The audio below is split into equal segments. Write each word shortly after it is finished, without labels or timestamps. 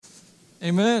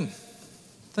Amen.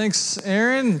 Thanks,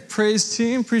 Aaron. Praise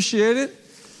team. Appreciate it.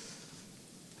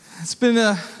 It's been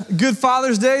a good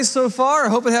Father's Day so far. I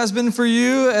hope it has been for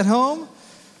you at home.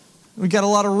 We got a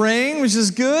lot of rain, which is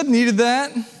good. Needed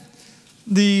that.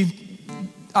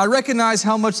 I recognize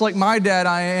how much like my dad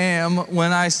I am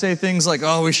when I say things like,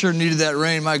 "Oh, we sure needed that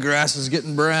rain. My grass is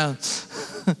getting brown."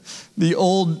 The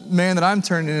old man that I'm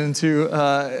turning into,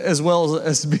 as well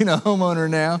as being a homeowner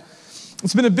now.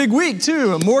 It's been a big week,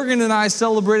 too. Morgan and I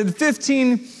celebrated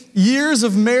 15 years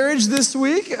of marriage this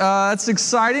week. That's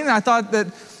exciting. I thought that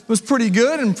was pretty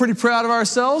good and pretty proud of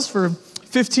ourselves for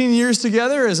 15 years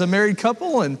together as a married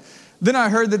couple. And then I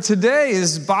heard that today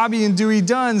is Bobby and Dewey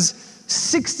Dunn's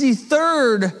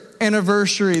 63rd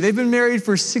anniversary. They've been married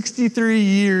for 63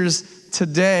 years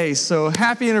today. So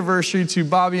happy anniversary to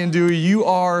Bobby and Dewey. You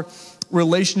are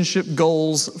relationship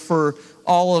goals for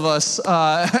all of us,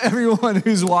 everyone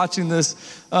who's watching this.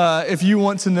 If you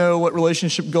want to know what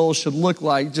relationship goals should look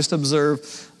like, just observe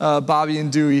Bobby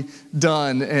and Dewey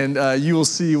Dunn, and you will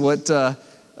see what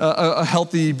a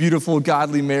healthy, beautiful,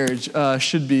 godly marriage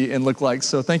should be and look like.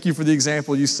 So thank you for the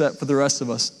example you set for the rest of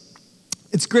us.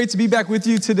 It's great to be back with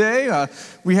you today.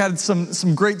 We had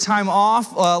some great time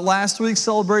off last week,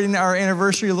 celebrating our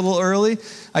anniversary a little early.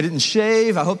 I didn't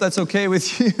shave. I hope that's okay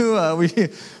with you. We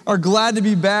are glad to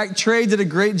be back. Trey did a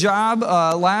great job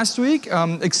last week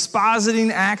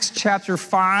expositing Acts chapter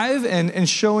 5 and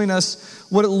showing us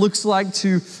what it looks like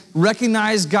to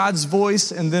recognize God's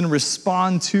voice and then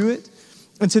respond to it.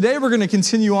 And today we're going to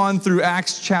continue on through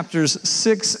Acts chapters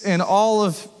 6 and all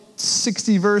of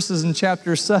 60 verses in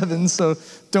chapter 7, so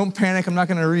don't panic. I'm not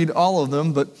going to read all of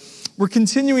them, but we're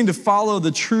continuing to follow the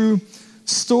true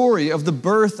story of the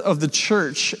birth of the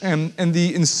church and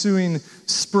the ensuing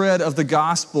spread of the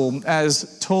gospel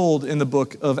as told in the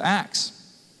book of Acts.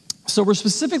 So we're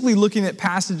specifically looking at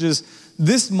passages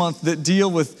this month that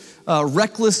deal with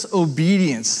reckless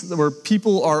obedience, where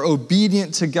people are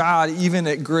obedient to God even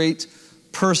at great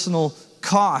personal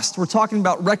cost. We're talking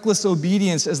about reckless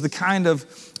obedience as the kind of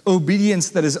obedience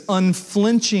that is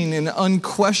unflinching and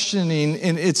unquestioning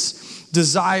in its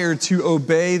desire to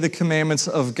obey the commandments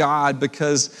of God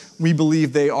because we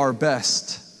believe they are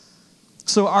best.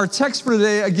 So our text for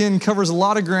today, again, covers a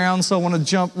lot of ground, so I want to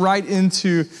jump right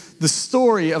into the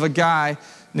story of a guy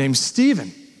named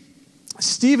Stephen.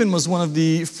 Stephen was one of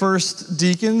the first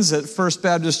deacons at First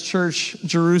Baptist Church,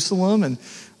 Jerusalem,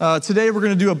 and today we're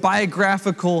going to do a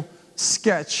biographical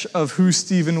sketch of who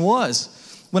Stephen was.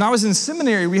 When I was in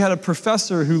seminary, we had a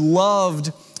professor who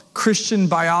loved Christian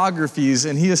biographies,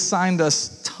 and he assigned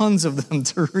us tons of them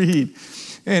to read.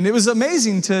 And it was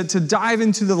amazing to dive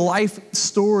into the life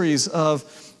stories of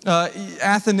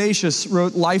Athanasius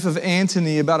wrote Life of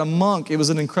Antony about a monk. It was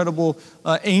an incredible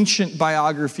ancient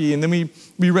biography. And then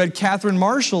we read Catherine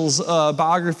Marshall's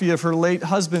biography of her late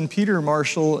husband, Peter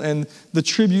Marshall, and the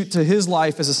tribute to his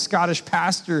life as a Scottish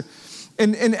pastor.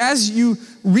 And as you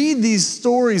read these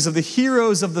stories of the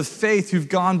heroes of the faith who've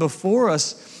gone before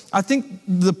us, I think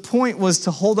the point was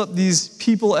to hold up these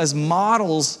people as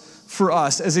models for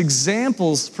us, as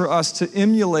examples for us to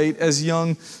emulate as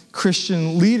young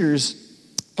Christian leaders.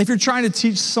 If you're trying to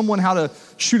teach someone how to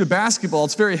shoot a basketball,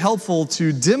 it's very helpful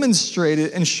to demonstrate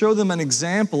it and show them an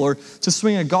example. Or to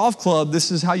swing a golf club,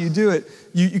 this is how you do it.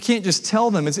 You can't just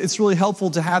tell them. It's really helpful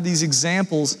to have these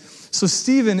examples. So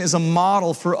Stephen is a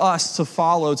model for us to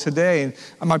follow today. And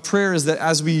my prayer is that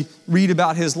as we read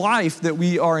about his life, that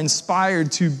we are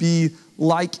inspired to be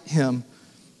like him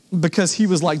because he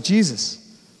was like Jesus.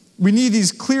 We need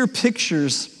these clear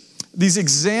pictures, these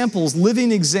examples,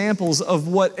 living examples of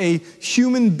what a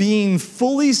human being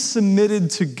fully submitted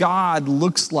to God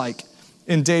looks like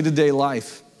in day-to-day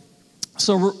life.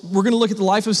 So we're going to look at the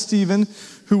life of Stephen,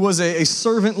 who was a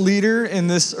servant leader in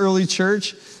this early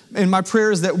church. And my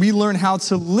prayer is that we learn how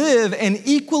to live, and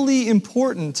equally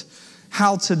important,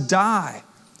 how to die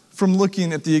from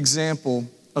looking at the example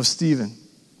of Stephen.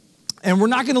 And we're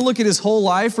not going to look at his whole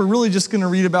life. We're really just going to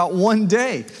read about one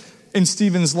day in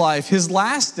Stephen's life, his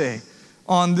last day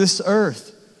on this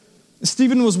earth.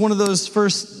 Stephen was one of those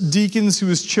first deacons who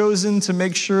was chosen to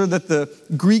make sure that the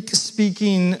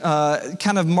Greek-speaking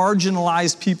kind of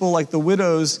marginalized people like the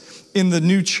widows in the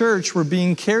new church were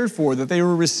being cared for, that they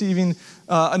were receiving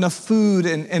enough food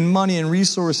and money and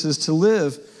resources to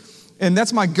live. And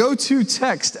that's my go-to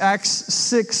text, Acts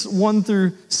 6, 1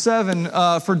 through 7,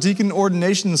 for deacon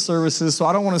ordination services. So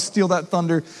I don't want to steal that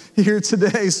thunder here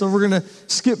today. So we're going to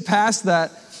skip past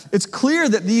that. It's clear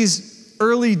that these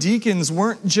early deacons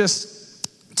weren't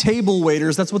just table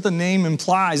waiters. That's what the name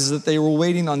implies, is that they were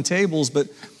waiting on tables. But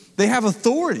they have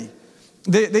authority.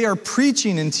 They are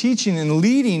preaching and teaching and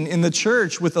leading in the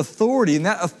church with authority, and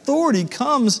that authority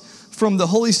comes from the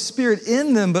Holy Spirit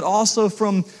in them, but also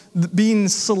from being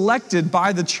selected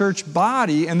by the church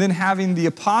body and then having the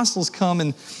apostles come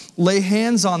and lay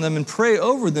hands on them and pray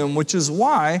over them, which is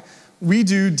why we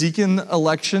do deacon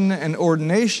election and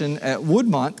ordination at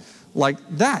Woodmont like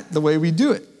that, the way we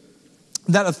do it.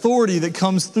 That authority that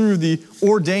comes through the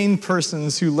ordained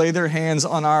persons who lay their hands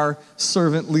on our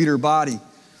servant leader body.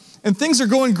 And things are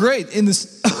going great in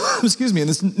this, in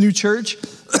this new church.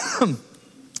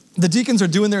 The deacons are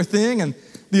doing their thing, and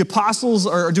the apostles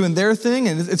are doing their thing,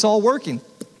 and it's all working.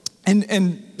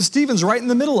 And Stephen's right in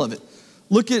the middle of it.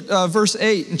 Look at verse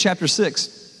 8 in chapter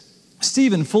 6.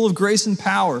 Stephen, full of grace and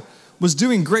power, was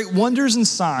doing great wonders and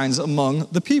signs among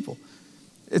the people.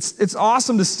 It's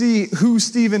awesome to see who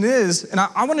Stephen is, and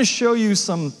I want to show you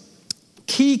some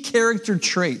key character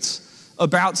traits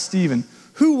about Stephen.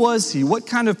 Who was he? What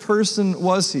kind of person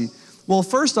was he? Well,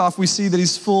 first off, we see that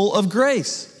he's full of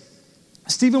grace.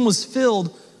 Stephen was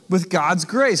filled with God's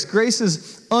grace. Grace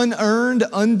is unearned,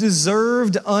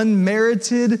 undeserved,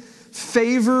 unmerited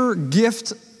favor,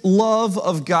 gift, love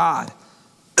of God.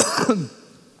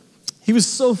 He was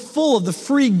so full of the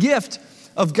free gift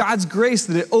of God's grace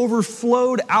that it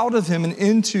overflowed out of him and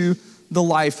into the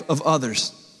life of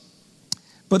others.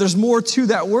 But there's more to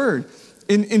that word.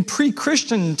 In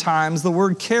pre-Christian times, the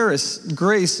word charis,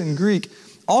 grace in Greek,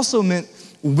 also meant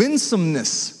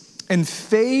winsomeness and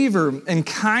favor and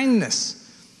kindness.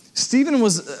 Stephen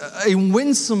was a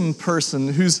winsome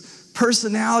person whose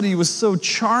personality was so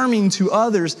charming to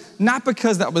others, not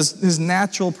because that was his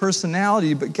natural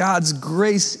personality, but God's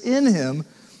grace in him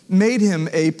made him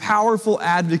a powerful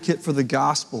advocate for the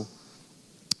gospel.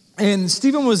 And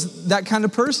Stephen was that kind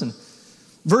of person.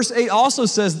 Verse 8 also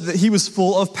says that he was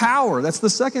full of power. That's the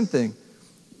second thing.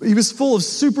 He was full of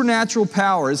supernatural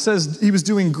power. It says he was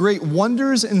doing great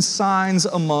wonders and signs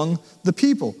among the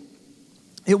people.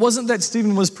 It wasn't that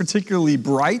Stephen was particularly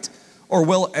bright or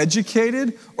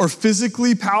well-educated or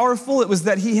physically powerful. It was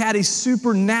that he had a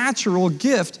supernatural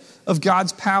gift of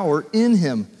God's power in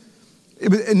him.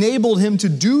 It enabled him to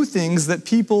do things that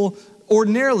people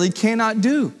ordinarily cannot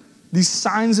do, these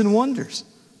signs and wonders.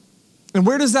 And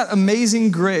where does that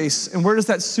amazing grace and where does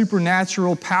that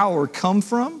supernatural power come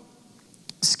from?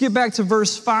 Skip back to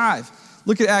verse 5.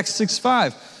 Look at Acts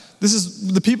 6:5. This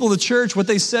is the people of the church, what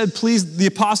they said pleased, the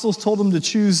apostles told them to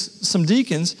choose some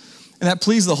deacons, and that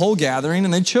pleased the whole gathering,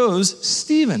 and they chose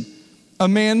Stephen, a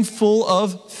man full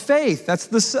of faith. That's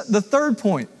the third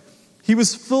point. He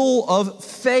was full of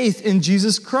faith in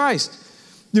Jesus Christ.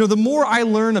 You know, the more I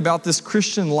learn about this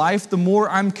Christian life, the more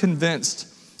I'm convinced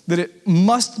that it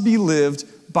must be lived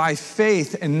by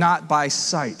faith and not by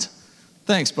sight.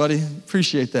 Thanks, buddy.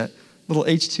 Appreciate that. Little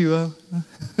H2O.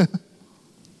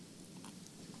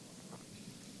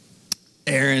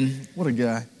 Aaron, what a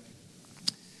guy.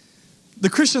 The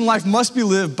Christian life must be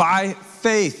lived by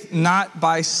faith, not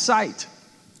by sight.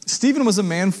 Stephen was a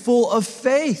man full of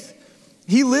faith.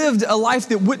 He lived a life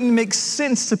that wouldn't make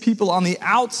sense to people on the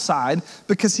outside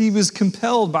because he was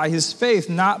compelled by his faith,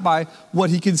 not by what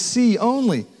he could see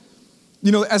only.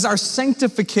 You know, as our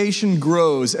sanctification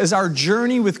grows, as our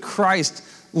journey with Christ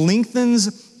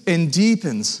lengthens and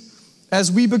deepens,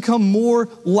 as we become more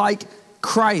like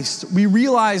Christ, we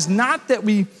realize not that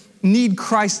we need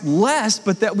Christ less,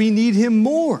 but that we need him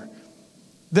more.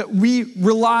 That we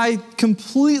rely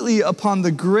completely upon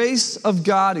the grace of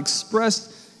God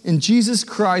expressed in Jesus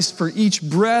Christ for each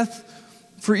breath,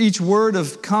 for each word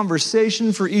of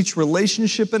conversation, for each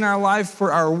relationship in our life,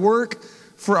 for our work,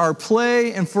 for our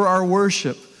play, and for our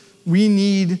worship. We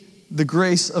need the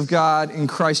grace of God in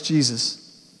Christ Jesus.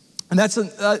 And that's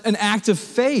an act of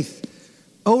faith.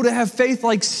 Oh, to have faith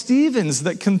like Stephen's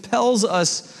that compels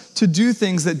us to do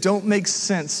things that don't make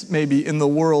sense maybe in the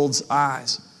world's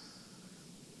eyes.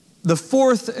 The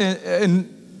fourth,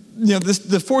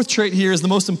 the fourth trait here is the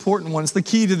most important one. It's the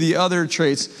key to the other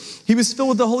traits. He was filled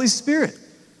with the Holy Spirit.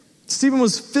 Stephen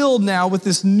was filled now with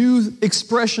this new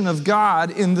expression of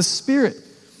God in the Spirit.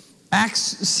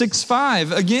 Acts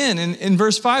 6:5, again, in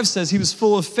verse 5 says he was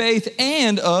full of faith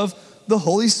and of the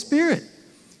Holy Spirit.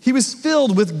 He was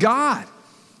filled with God.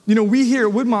 You know, we here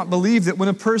at Woodmont believe that when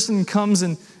a person comes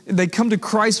and they come to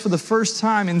Christ for the first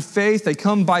time in faith, they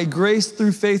come by grace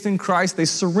through faith in Christ, they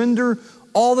surrender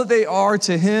all that they are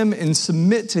to him and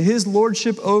submit to his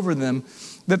lordship over them,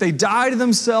 that they die to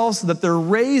themselves so that they're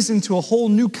raised into a whole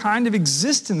new kind of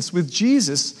existence with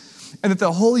Jesus, and that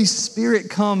the Holy Spirit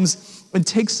comes and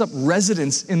takes up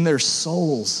residence in their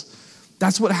souls.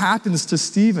 That's what happens to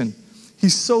Stephen.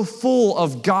 He's so full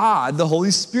of God, the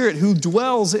Holy Spirit, who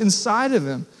dwells inside of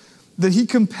him, that he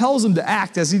compels them to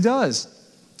act as he does.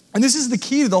 And this is the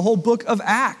key to the whole book of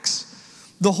Acts.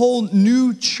 The whole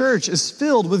new church is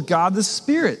filled with God the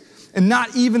Spirit, and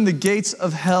not even the gates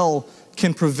of hell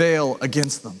can prevail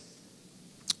against them.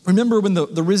 Remember when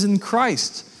the risen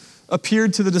Christ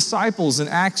appeared to the disciples in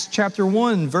Acts chapter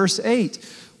 1, verse 8.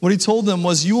 What he told them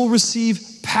was, you will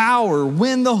receive power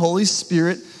when the Holy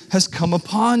Spirit has come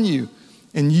upon you,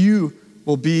 and you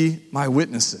will be my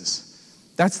witnesses.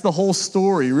 That's the whole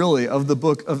story, really, of the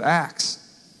book of Acts.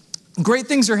 Great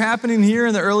things are happening here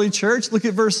in the early church. Look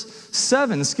at verse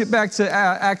 7. Let's get back to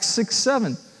Acts 6,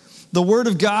 7. The word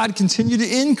of God continued to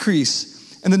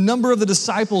increase, and the number of the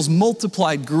disciples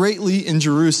multiplied greatly in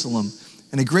Jerusalem.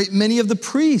 And a great many of the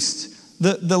priests,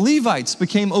 the Levites,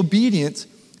 became obedient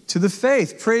to the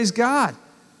faith. Praise God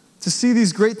to see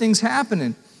these great things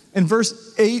happening. And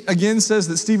verse 8 again says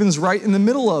that Stephen's right in the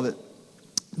middle of it.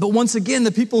 But once again,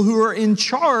 the people who are in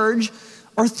charge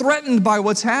are threatened by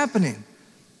what's happening.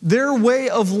 Their way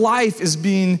of life is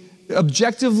being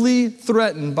objectively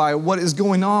threatened by what is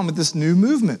going on with this new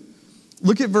movement.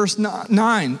 Look at verse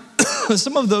 9.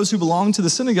 Some of those who belonged to the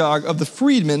synagogue of the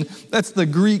freedmen, that's the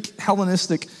Greek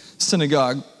Hellenistic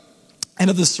synagogue, and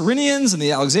of the Cyrenians and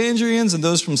the Alexandrians and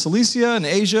those from Cilicia and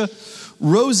Asia,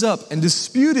 rose up and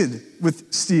disputed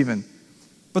with Stephen.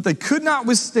 But they could not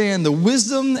withstand the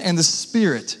wisdom and the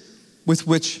spirit with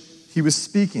which he was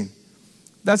speaking.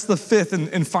 That's the fifth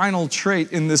and final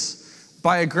trait in this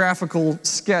biographical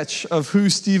sketch of who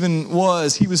Stephen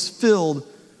was. He was filled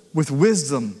with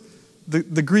wisdom.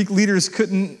 The Greek leaders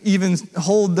couldn't even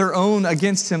hold their own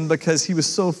against him because he was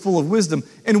so full of wisdom.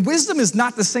 And wisdom is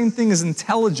not the same thing as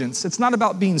intelligence. It's not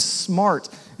about being smart.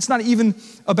 It's not even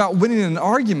about winning an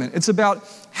argument. It's about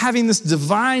having this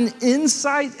divine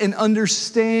insight and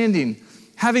understanding,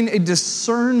 having a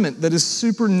discernment that is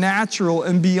supernatural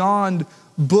and beyond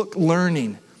book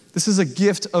learning. This is a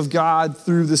gift of God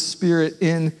through the Spirit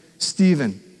in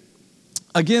Stephen.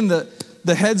 Again,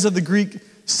 the heads of the Greek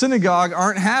synagogue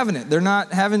aren't having it. They're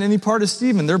not having any part of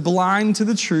Stephen. They're blind to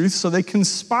the truth, so they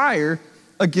conspire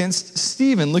against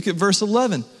Stephen. Look at verse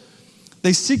 11.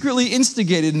 They secretly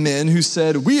instigated men who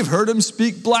said, we have heard him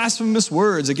speak blasphemous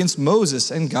words against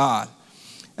Moses and God.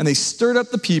 And they stirred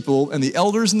up the people and the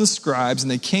elders and the scribes,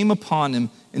 and they came upon him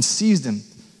and seized him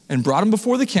and brought him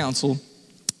before the council.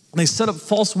 And they set up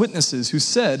false witnesses who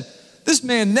said, this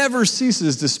man never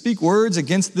ceases to speak words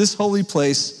against this holy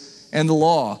place and the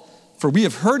law. For we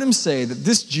have heard him say that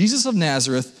this Jesus of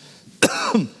Nazareth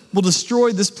will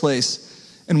destroy this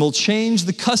place and will change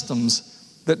the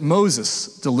customs that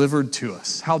Moses delivered to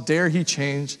us. How dare he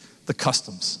change the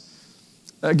customs?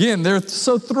 Again, they're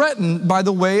so threatened by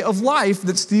the way of life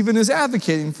that Stephen is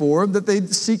advocating for that they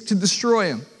seek to destroy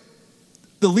him.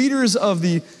 The leaders of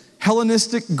the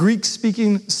Hellenistic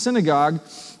Greek-speaking synagogue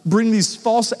bring these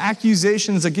false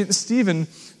accusations against Stephen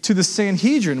to the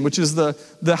Sanhedrin, which is the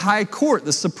high court,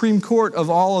 the supreme court of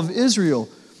all of Israel.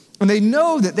 And they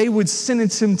know that they would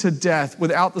sentence him to death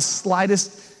without the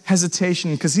slightest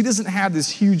hesitation because he doesn't have this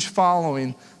huge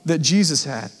following that Jesus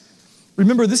had.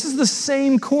 Remember, this is the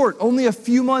same court only a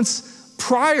few months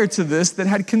prior to this that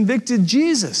had convicted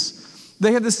Jesus.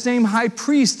 They had the same high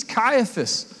priest,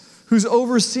 Caiaphas, who's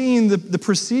overseeing the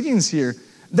proceedings here.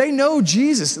 They know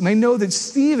Jesus, and they know that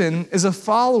Stephen is a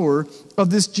follower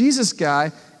of this Jesus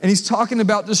guy, and he's talking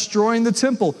about destroying the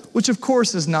temple, which of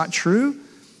course is not true.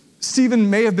 Stephen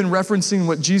may have been referencing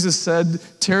what Jesus said,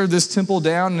 tear this temple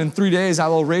down, and in 3 days I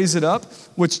will raise it up,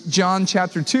 which John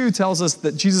chapter 2 tells us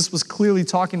that Jesus was clearly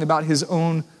talking about his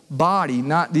own body,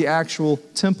 not the actual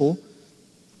temple.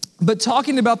 But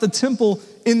talking about the temple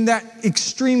in that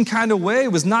extreme kind of way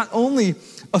was not only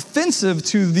offensive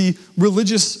to the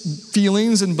religious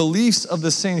feelings and beliefs of the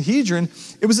Sanhedrin,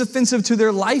 it was offensive to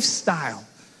their lifestyle.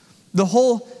 The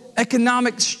whole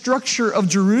economic structure of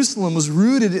Jerusalem was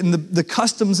rooted in the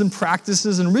customs and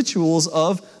practices and rituals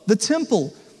of the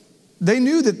temple. They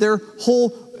knew that their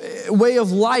whole way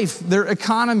of life, their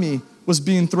economy, was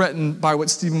being threatened by what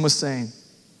Stephen was saying.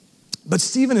 But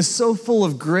Stephen is so full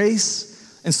of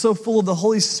grace and so full of the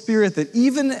Holy Spirit that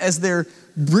even as they're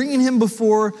bringing him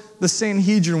before the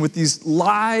Sanhedrin with these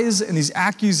lies and these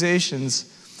accusations,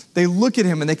 they look at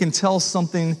him and they can tell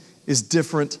something is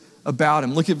different about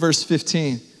him. Look at verse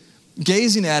 15.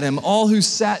 Gazing at him, all who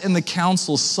sat in the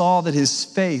council saw that his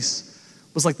face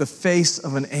was like the face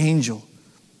of an angel.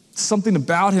 Something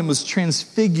about him was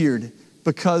transfigured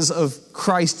because of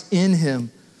Christ in him.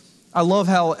 I love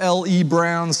how L.E.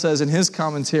 Brown says in his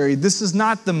commentary, this is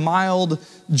not the mild,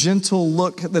 gentle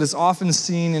look that is often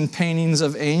seen in paintings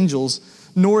of angels,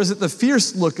 nor is it the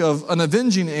fierce look of an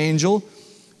avenging angel,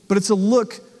 but it's a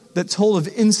look that told of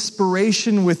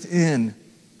inspiration within,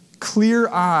 clear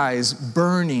eyes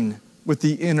burning with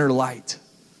the inner light.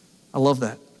 I love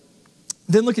that.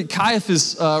 Then look at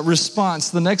Caiaphas' response,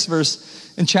 the next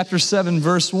verse in chapter 7,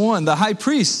 verse 1. The high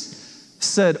priest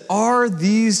said, "Are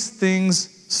these things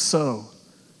so?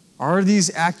 Are these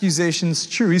accusations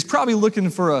true?" He's probably looking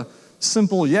for a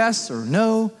simple yes or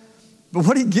no, but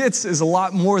what he gets is a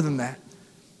lot more than that.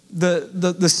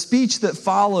 The speech that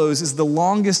follows is the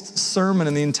longest sermon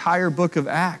in the entire book of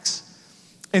Acts.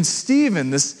 And Stephen,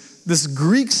 this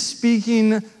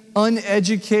Greek-speaking,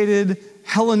 uneducated,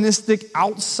 Hellenistic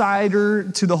outsider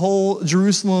to the whole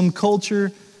Jerusalem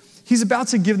culture, he's about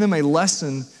to give them a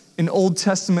lesson in Old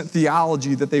Testament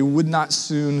theology that they would not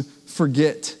soon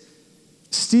forget.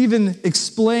 Stephen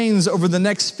explains over the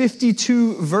next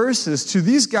 52 verses to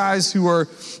these guys who are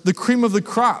the cream of the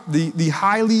crop, the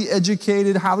highly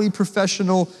educated, highly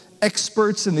professional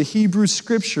experts in the Hebrew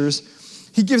scriptures.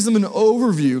 He gives them an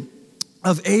overview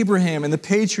of Abraham and the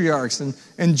patriarchs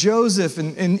and Joseph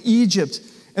and Egypt.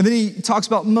 And then he talks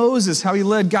about Moses, how he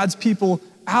led God's people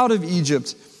out of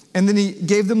Egypt. And then he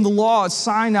gave them the law at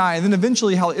Sinai. And then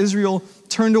eventually how Israel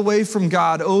turned away from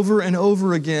God over and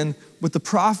over again with the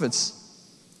prophets.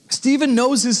 Stephen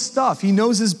knows his stuff. He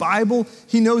knows his Bible.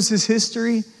 He knows his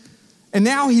history. And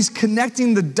now he's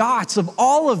connecting the dots of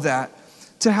all of that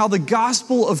to how the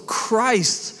gospel of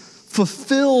Christ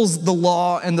fulfills the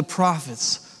law and the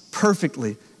prophets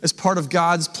perfectly as part of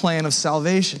God's plan of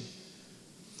salvation.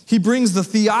 He brings the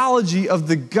theology of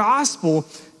the gospel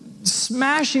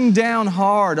smashing down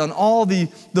hard on all the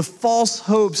false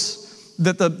hopes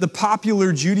that the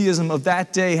popular Judaism of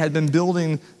that day had been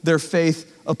building their faith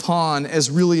upon as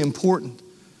really important.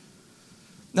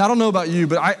 Now, I don't know about you,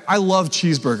 but I love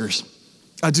cheeseburgers.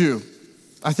 I do.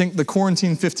 I think the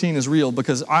quarantine 15 is real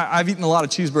because I've eaten a lot of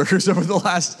cheeseburgers over the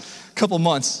last couple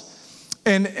months.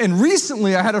 And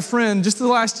recently I had a friend just the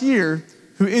last year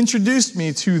who introduced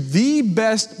me to the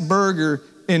best burger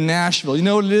in Nashville. You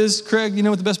know what it is, Craig? You know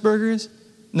what the best burger is?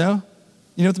 No?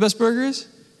 You know what the best burger is?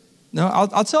 No?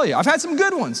 I'll tell you. I've had some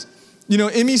good ones. You know,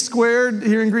 Emmy Squared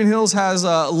here in Green Hills has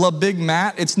La Big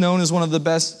Matt. It's known as one of the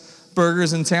best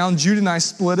burgers in town. Jude and I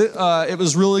split it. It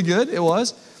was really good. It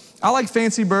was. I like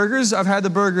fancy burgers. I've had the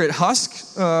burger at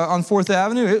Husk on 4th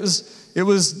Avenue. It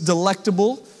was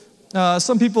delectable.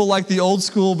 Some people like the old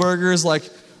school burgers like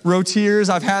Rotiers.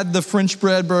 I've had the French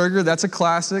bread burger. That's a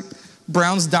classic.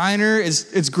 Brown's Diner,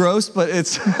 it's gross, but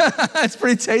it's it's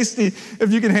pretty tasty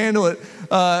if you can handle it.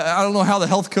 I don't know how the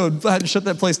health code had to shut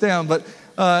that place down, but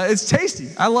it's tasty.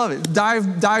 I love it.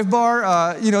 Dive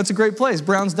Bar, it's a great place.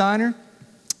 Brown's Diner.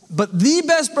 But the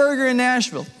best burger in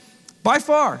Nashville, by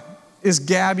far, is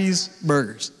Gabby's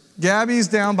Burgers. Gabby's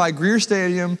down by Greer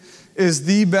Stadium is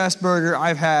the best burger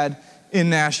I've had in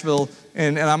Nashville,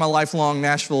 and I'm a lifelong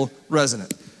Nashville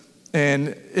resident.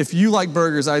 And if you like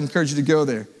burgers, I encourage you to go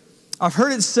there. I've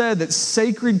heard it said that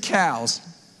sacred cows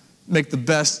make the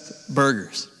best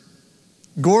burgers.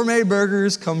 Gourmet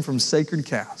burgers come from sacred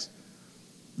cows.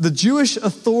 The Jewish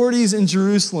authorities in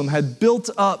Jerusalem had built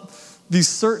up these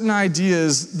certain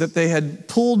ideas that they had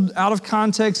pulled out of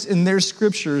context in their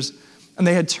scriptures, and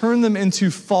they had turned them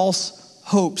into false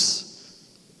hopes,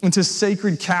 into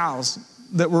sacred cows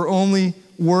that were only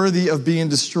worthy of being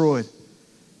destroyed.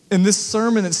 In this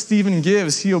sermon that Stephen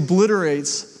gives, he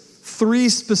obliterates 3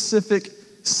 specific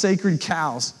sacred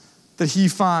cows that he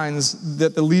finds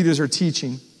that the leaders are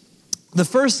teaching. The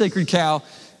first sacred cow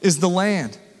is the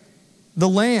land,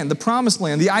 the promised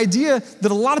land. The idea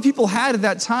that a lot of people had at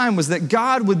that time was that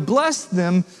God would bless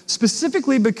them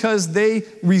specifically because they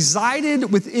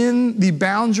resided within the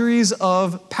boundaries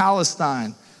of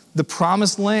Palestine, the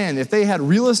promised land. If they had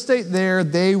real estate there,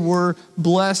 they were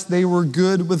blessed, they were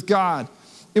good with God.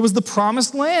 It was the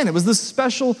promised land. It was the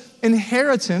special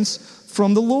inheritance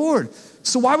from the Lord.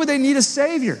 So why would they need a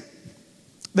Savior?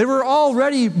 They were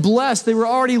already blessed. They were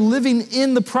already living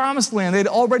in the promised land. They'd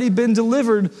already been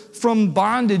delivered from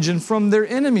bondage and from their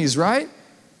enemies, right?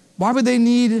 Why would they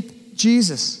need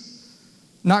Jesus?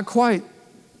 Not quite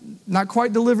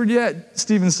delivered yet,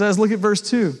 Stephen says. Look at verse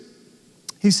 2.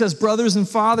 He says, "Brothers and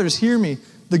fathers, hear me.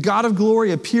 The God of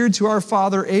glory appeared to our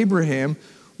father Abraham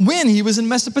when he was in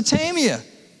Mesopotamia,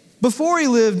 before he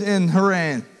lived in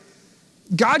Haran."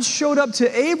 God showed up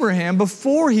to Abraham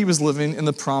before he was living in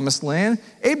the promised land.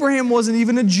 Abraham wasn't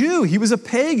even a Jew. He was a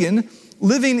pagan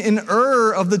living in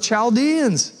Ur of the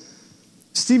Chaldeans.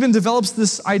 Stephen develops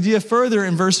this idea further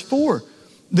in verse 4.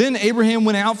 Then Abraham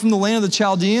went out from the land of the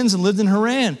Chaldeans and lived in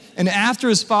Haran. And after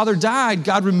his father died,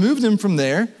 God removed him from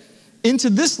there into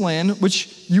this land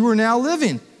which you are now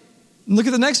living. Look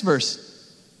at the next verse.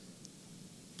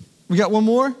 We got one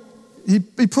more? He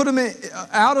put him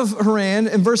out of Haran,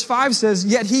 and verse 5 says,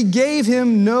 yet he gave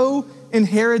him no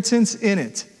inheritance in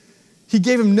it. He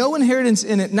gave him no inheritance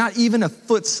in it, not even a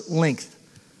foot's length.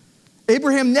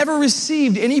 Abraham never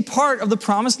received any part of the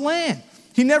promised land.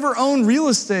 He never owned real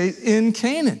estate in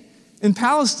Canaan, in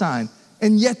Palestine.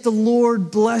 And yet the Lord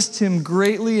blessed him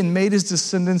greatly and made his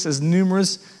descendants as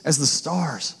numerous as the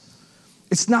stars.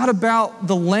 It's not about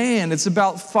the land. It's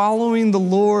about following the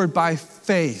Lord by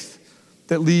faith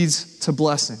that leads to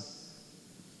blessing.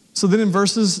 So then in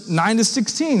verses 9 to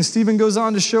 16, Stephen goes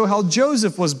on to show how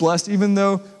Joseph was blessed, even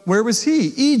though, where was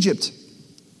he? Egypt.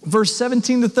 Verse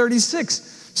 17 to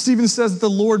 36, Stephen says that the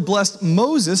Lord blessed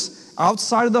Moses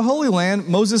outside of the Holy Land.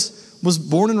 Moses was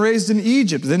born and raised in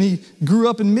Egypt. Then he grew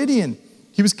up in Midian.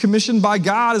 He was commissioned by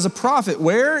God as a prophet.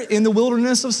 Where? In the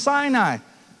wilderness of Sinai.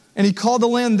 And he called the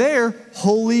land there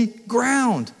holy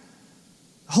ground.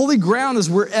 Holy ground is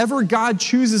wherever God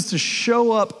chooses to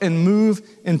show up and move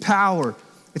in power.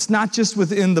 It's not just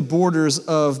within the borders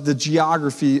of the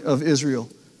geography of Israel.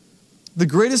 The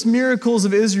greatest miracles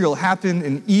of Israel happened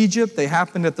in Egypt. They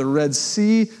happened at the Red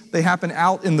Sea. They happened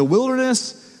out in the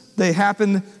wilderness. They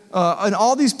happened in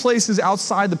all these places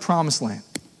outside the promised land.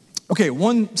 Okay,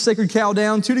 one sacred cow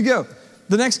down, 2 to go.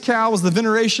 The next cow was the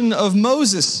veneration of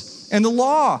Moses and the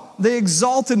law. They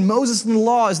exalted Moses and the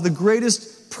law as the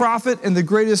greatest prophet and the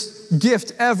greatest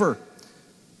gift ever.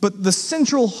 But the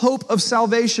central hope of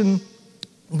salvation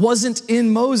wasn't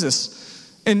in Moses.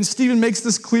 And Stephen makes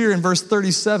this clear in verse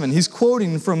 37. He's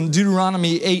quoting from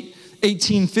Deuteronomy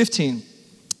 18:15.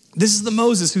 This is the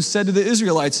Moses who said to the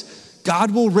Israelites,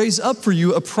 God will raise up for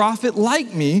you a prophet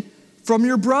like me from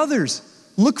your brothers.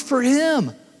 Look for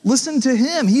him. Listen to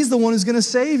him. He's the one who's going to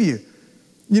save you.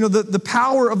 You know, the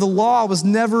power of the law was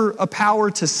never a power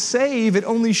to save. It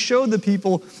only showed the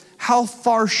people how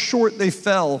far short they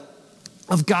fell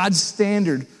of God's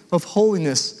standard of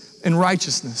holiness and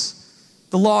righteousness.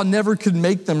 The law never could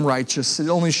make them righteous. It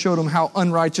only showed them how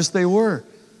unrighteous they were.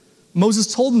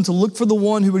 Moses told them to look for the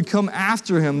one who would come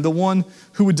after him, the one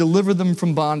who would deliver them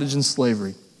from bondage and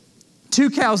slavery. 2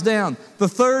 cows down. The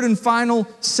third and final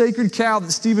sacred cow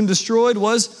that Stephen destroyed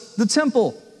was the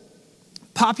temple.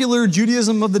 Popular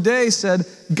Judaism of the day said,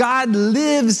 God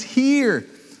lives here.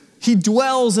 He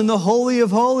dwells in the Holy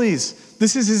of Holies.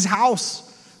 This is his house.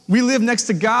 We live next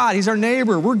to God. He's our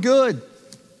neighbor. We're good.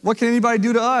 What can anybody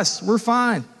do to us? We're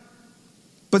fine.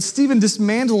 But Stephen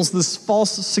dismantles this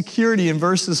false security in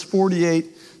verses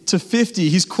 48 to 50.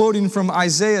 He's quoting from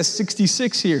Isaiah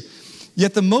 66 here.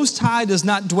 Yet the Most High does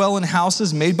not dwell in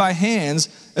houses made by hands,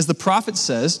 as the prophet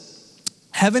says,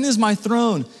 heaven is my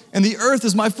throne and the earth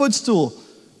is my footstool.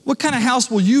 What kind of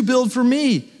house will you build for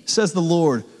me, says the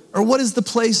Lord? Or what is the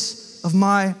place of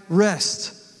my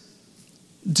rest?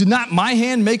 Did not my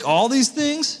hand make all these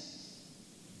things?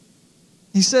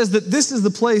 He says that this is the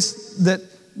place that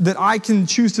I can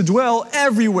choose to dwell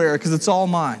everywhere because it's all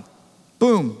mine.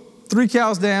 Boom, 3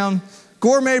 cows down,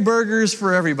 gourmet burgers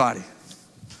for everybody.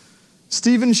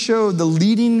 Stephen showed the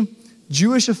leading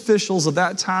Jewish officials of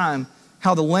that time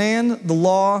how the land, the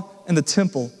law, and the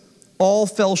temple all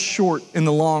fell short in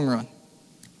the long run.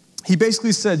 He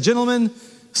basically said, gentlemen,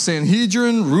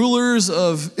 Sanhedrin, rulers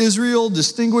of Israel,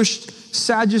 distinguished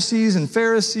Sadducees and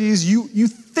Pharisees, you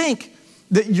think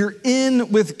that you're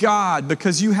in with God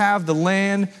because you have the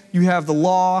land, you have the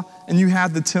law, and you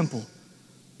have the temple.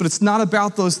 But it's not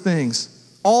about those things.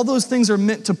 All those things are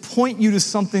meant to point you to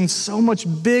something so much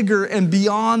bigger and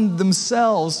beyond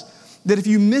themselves that if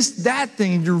you miss that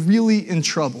thing, you're really in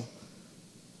trouble.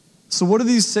 So what do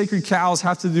these sacred cows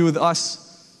have to do with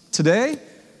us today?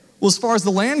 Well, as far as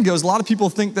the land goes, a lot of people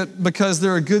think that because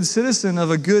they're a good citizen of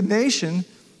a good nation,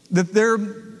 that they're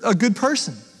a good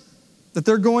person, that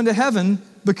they're going to heaven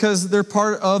because they're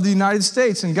part of the United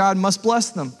States and God must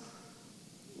bless them.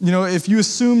 You know, if you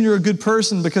assume you're a good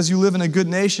person because you live in a good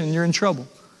nation, you're in trouble.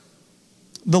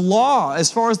 The law,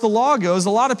 as far as the law goes,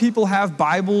 a lot of people have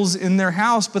Bibles in their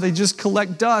house, but they just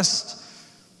collect dust.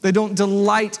 They don't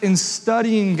delight in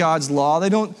studying God's law. They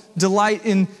don't delight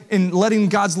in letting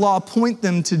God's law point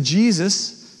them to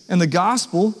Jesus and the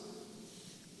gospel.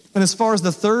 And as far as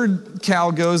the third cow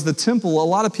goes, the temple, a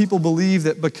lot of people believe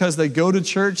that because they go to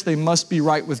church, they must be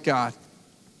right with God.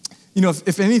 You know,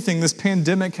 if anything, this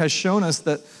pandemic has shown us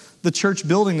that the church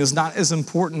building is not as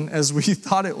important as we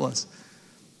thought it was.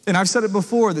 And I've said it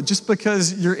before, that just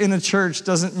because you're in a church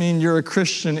doesn't mean you're a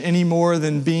Christian any more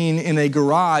than being in a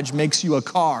garage makes you a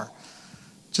car.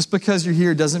 Just because you're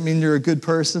here doesn't mean you're a good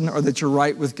person or that you're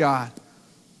right with God.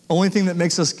 Only thing that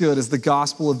makes us good is the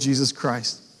gospel of Jesus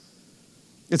Christ.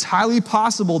 It's highly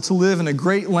possible to live in a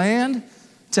great land,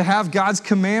 to have God's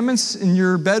commandments in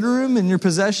your bedroom, in your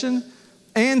possession,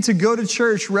 and to go to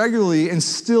church regularly and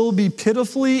still be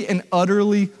pitifully and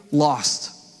utterly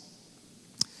lost.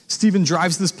 Stephen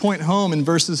drives this point home in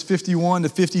verses 51 to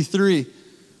 53.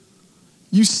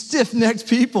 You stiff-necked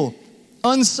people,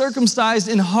 uncircumcised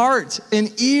in heart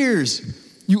and ears,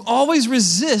 you always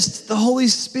resist the Holy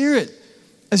Spirit.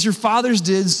 As your fathers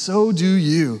did, so do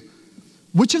you.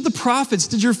 Which of the prophets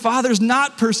did your fathers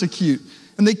not persecute?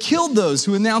 And they killed those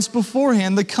who announced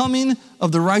beforehand the coming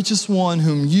of the righteous one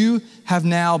whom you have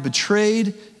now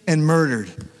betrayed and murdered.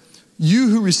 You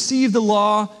who received the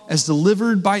law as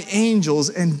delivered by angels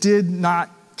and did not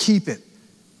keep it.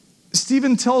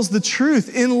 Stephen tells the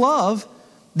truth in love.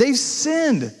 They've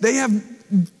sinned. They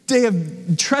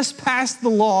have trespassed the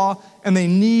law and they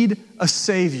need a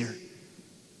Savior.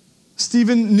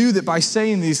 Stephen knew that by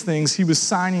saying these things, he was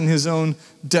signing his own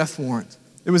death warrant.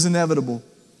 It was inevitable.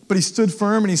 But he stood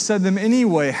firm and he said them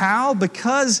anyway. How?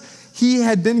 Because he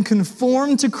had been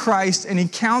conformed to Christ and he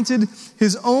counted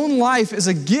his own life as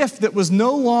a gift that was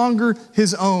no longer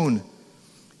his own.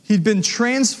 He'd been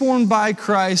transformed by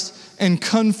Christ and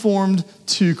conformed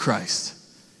to Christ.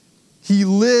 He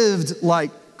lived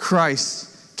like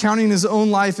Christ, counting his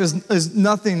own life as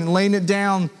nothing and laying it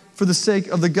down for the sake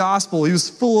of the gospel. He was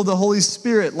full of the Holy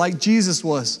Spirit like Jesus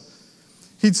was.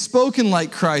 He'd spoken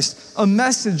like Christ, a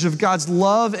message of God's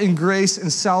love and grace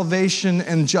and salvation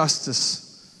and justice.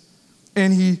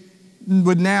 And he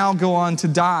would now go on to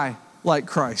die like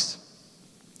Christ.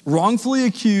 Wrongfully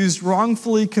accused,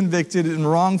 wrongfully convicted, and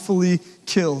wrongfully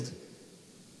killed.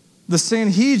 The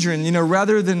Sanhedrin,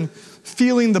 rather than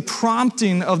feeling the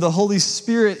prompting of the Holy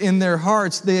Spirit in their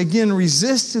hearts, they again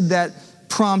resisted that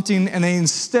prompting and they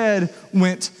instead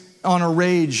went on a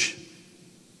rage.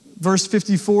 Verse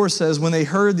 54 says, when they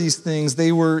heard these things,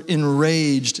 they were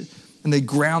enraged and they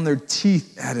ground their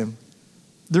teeth at him.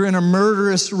 They're in a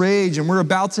murderous rage, and we're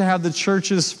about to have the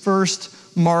church's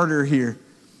first martyr here.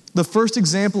 The first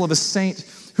example of a saint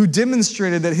who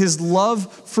demonstrated that his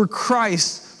love for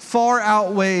Christ far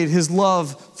outweighed his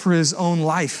love for his own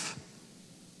life.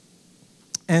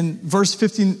 And verse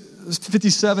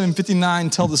 57 and 59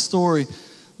 tell the story.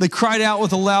 They cried out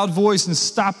with a loud voice and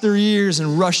stopped their ears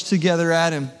and rushed together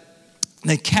at him.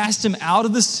 They cast him out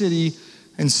of the city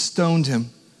and stoned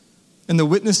him. And the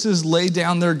witnesses laid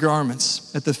down their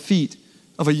garments at the feet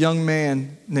of a young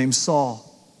man named Saul.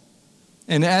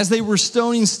 And as they were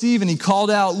stoning Stephen, he called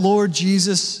out, Lord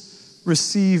Jesus,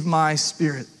 receive my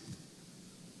spirit.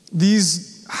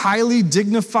 These highly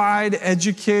dignified,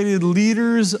 educated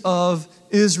leaders of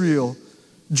Israel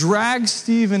drag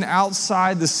Stephen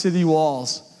outside the city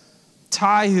walls,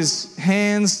 tie his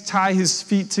hands, tie his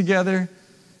feet together,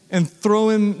 and throw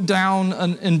him down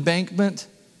an embankment,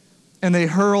 and they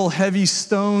hurl heavy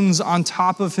stones on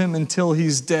top of him until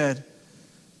he's dead,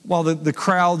 while the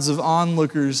crowds of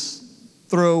onlookers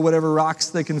throw whatever rocks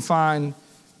they can find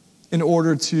in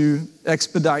order to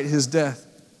expedite his death.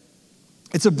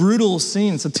 It's a brutal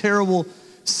scene. It's a terrible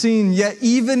scene, yet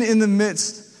even in the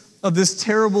midst of this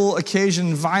terrible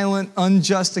occasion, violent,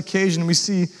 unjust occasion, we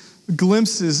see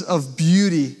glimpses of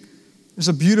beauty. There's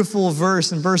a beautiful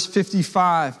verse in verse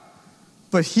 55.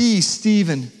 But he,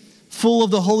 Stephen, full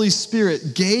of the Holy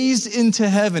Spirit, gazed into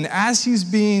heaven as he's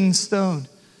being stoned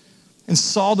and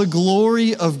saw the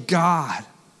glory of God.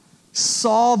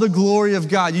 Saw the glory of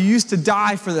God. You used to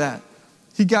die for that.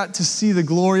 He got to see the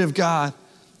glory of God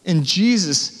and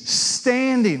Jesus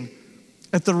standing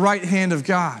at the right hand of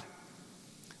God.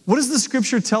 What does the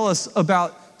scripture tell us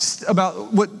about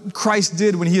what Christ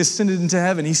did when he ascended into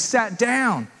heaven? He sat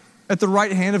down at the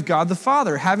right hand of God the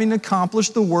Father, having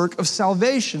accomplished the work of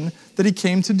salvation that he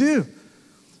came to do.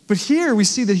 But here we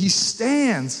see that he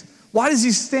stands. Why does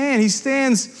he stand? He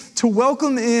stands to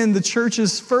welcome in the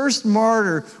church's first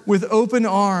martyr with open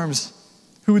arms,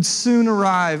 who would soon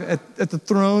arrive at the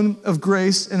throne of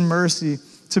grace and mercy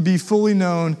to be fully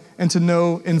known and to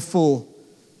know in full.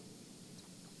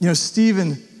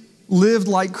 Stephen lived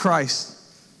like Christ.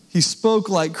 He spoke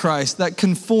like Christ. That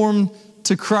conformed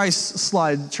to Christ's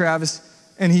slide, Travis.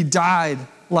 And he died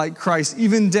like Christ,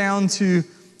 even down to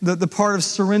the part of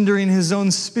surrendering his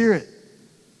own spirit.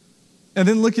 And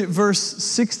then look at verse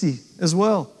 60 as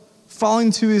well.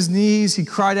 Falling to his knees, he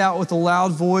cried out with a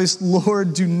loud voice,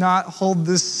 Lord, do not hold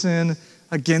this sin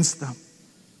against them.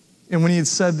 And when he had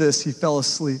said this, he fell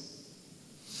asleep.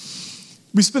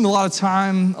 We spend a lot of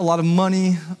time, a lot of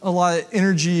money, a lot of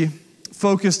energy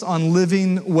focused on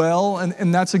living well,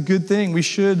 and that's a good thing. We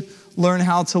should learn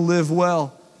how to live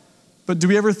well. But do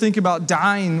we ever think about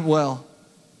dying well?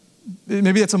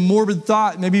 Maybe that's a morbid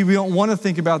thought. Maybe we don't want to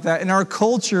think about that. In our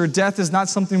culture, death is not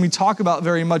something we talk about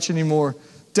very much anymore.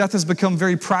 Death has become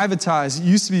very privatized. It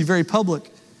used to be very public.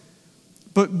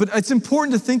 But it's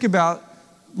important to think about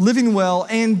living well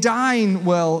and dying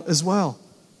well as well.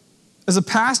 As a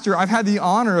pastor, I've had the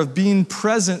honor of being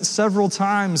present several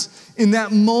times in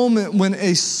that moment when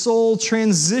a soul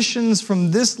transitions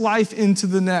from this life into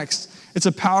the next. It's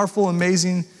a powerful,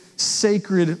 amazing,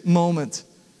 sacred moment.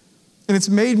 And it's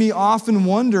made me often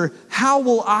wonder, how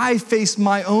will I face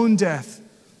my own death?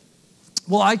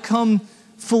 Will I come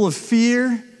full of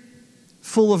fear,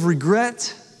 full of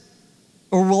regret,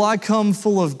 or will I come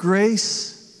full of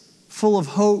grace, full of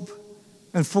hope,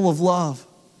 and full of love,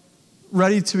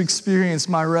 ready to experience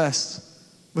my rest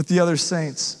with the other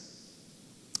saints?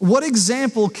 What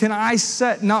example can I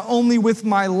set not only with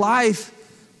my life,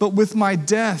 but with my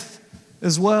death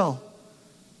as well?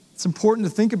 It's important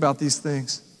to think about these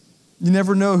things. You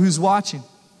never know who's watching.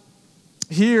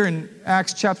 Here in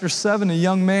Acts chapter 7, a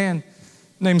young man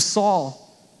named Saul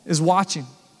is watching.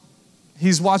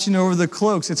 He's watching over the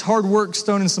cloaks. It's hard work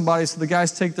stoning somebody, so the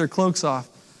guys take their cloaks off.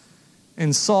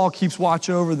 And Saul keeps watch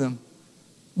over them.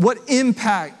 What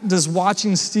impact does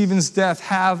watching Stephen's death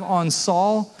have on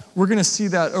Saul? We're going to see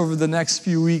that over the next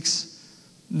few weeks,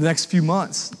 the next few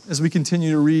months, as we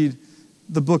continue to read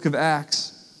the book of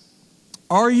Acts.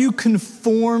 Are you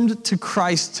conformed to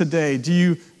Christ today? Do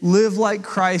you live like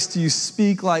Christ? Do you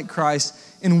speak like Christ?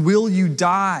 And will you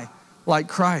die like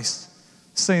Christ?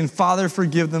 Saying, Father,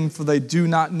 forgive them, for they do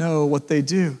not know what they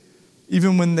do.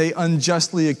 Even when they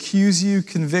unjustly accuse you,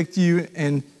 convict you,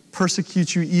 and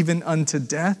persecute you even unto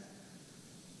death?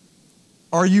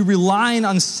 Are you relying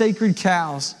on sacred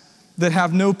cows that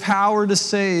have no power to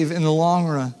save in the long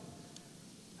run?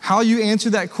 How you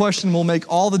answer that question will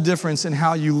make all the difference in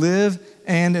how you live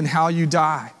and in how you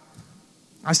die.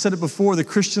 I said it before, the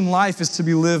Christian life is to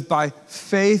be lived by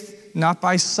faith, not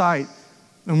by sight.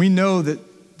 And we know that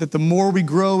the more we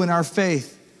grow in our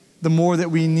faith, the more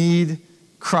that we need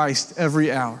Christ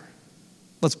every hour.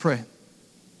 Let's pray.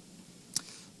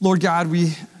 Lord God,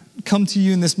 we come to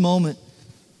you in this moment,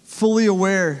 fully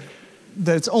aware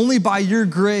that it's only by your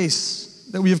grace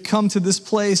that we have come to this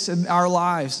place in our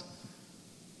lives.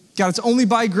 God, it's only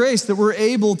by grace that we're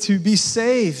able to be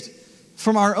saved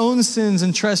from our own sins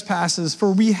and trespasses,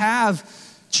 for we have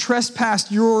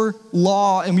trespassed your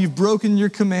law and we've broken your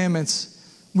commandments.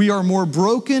 We are more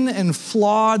broken and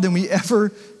flawed than we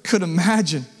ever could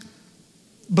imagine.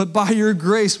 But by your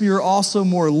grace, we are also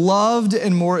more loved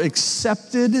and more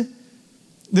accepted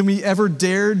than we ever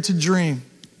dared to dream.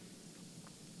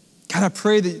 God, I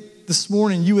pray that this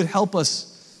morning you would help us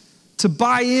to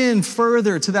buy in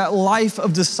further to that life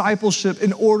of discipleship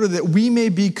in order that we may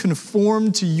be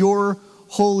conformed to your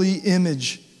holy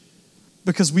image.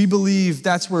 Because we believe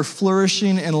that's where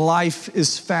flourishing and life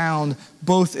is found,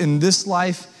 both in this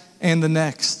life and the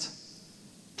next.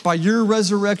 By your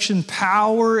resurrection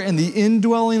power and the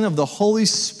indwelling of the Holy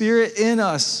Spirit in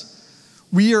us,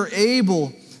 we are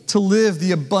able to live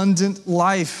the abundant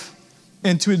life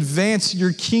and to advance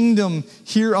your kingdom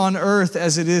here on earth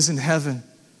as it is in heaven.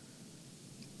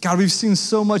 God, we've seen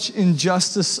so much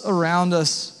injustice around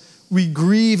us. We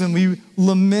grieve and we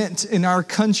lament in our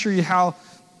country how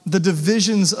the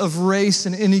divisions of race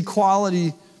and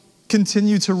inequality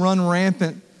continue to run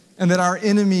rampant, and that our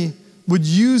enemy would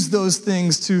use those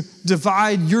things to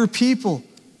divide your people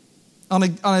on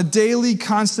a daily,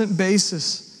 constant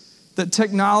basis, that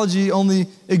technology only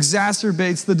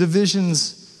exacerbates the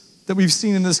divisions that we've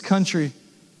seen in this country.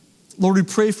 Lord, we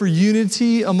pray for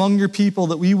unity among your people,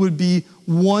 that we would be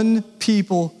one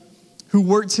people who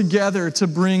work together to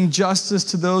bring justice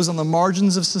to those on the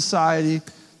margins of society,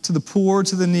 to the poor,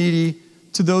 to the needy,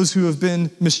 to those who have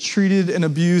been mistreated and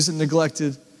abused and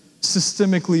neglected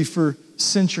systemically for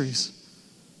centuries.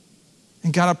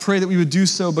 And God, I pray that we would do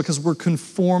so because we're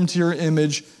conformed to your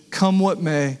image, come what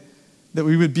may, that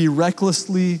we would be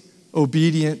recklessly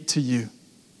obedient to you.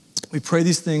 We pray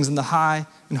these things in the high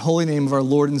and holy name of our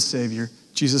Lord and Savior,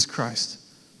 Jesus Christ.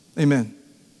 Amen.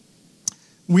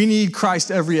 We need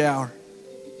Christ every hour.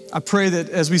 I pray that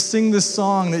as we sing this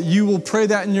song, that you will pray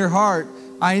that in your heart.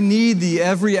 I need thee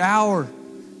every hour.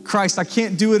 Christ, I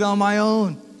can't do it on my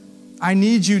own. I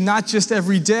need you not just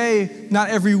every day, not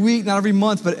every week, not every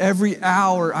month, but every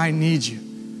hour I need you.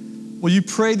 Will you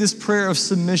pray this prayer of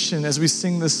submission as we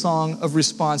sing this song of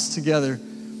response together?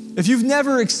 If you've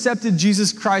never accepted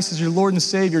Jesus Christ as your Lord and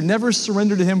Savior, never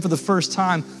surrendered to him for the first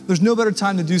time, there's no better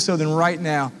time to do so than right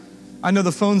now. I know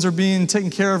the phones are being taken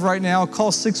care of right now.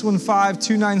 Call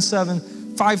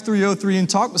 615-297-5303 and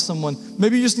talk with someone.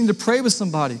 Maybe you just need to pray with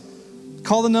somebody.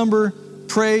 Call the number,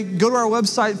 pray, go to our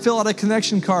website, fill out a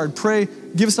connection card, pray,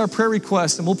 give us our prayer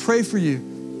request, and we'll pray for you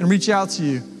and reach out to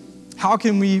you. How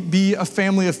can we be a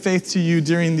family of faith to you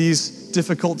during these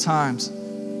difficult times?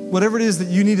 whatever it is that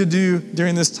you need to do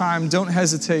during this time, don't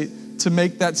hesitate to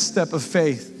make that step of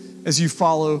faith as you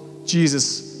follow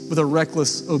Jesus with a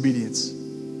reckless obedience.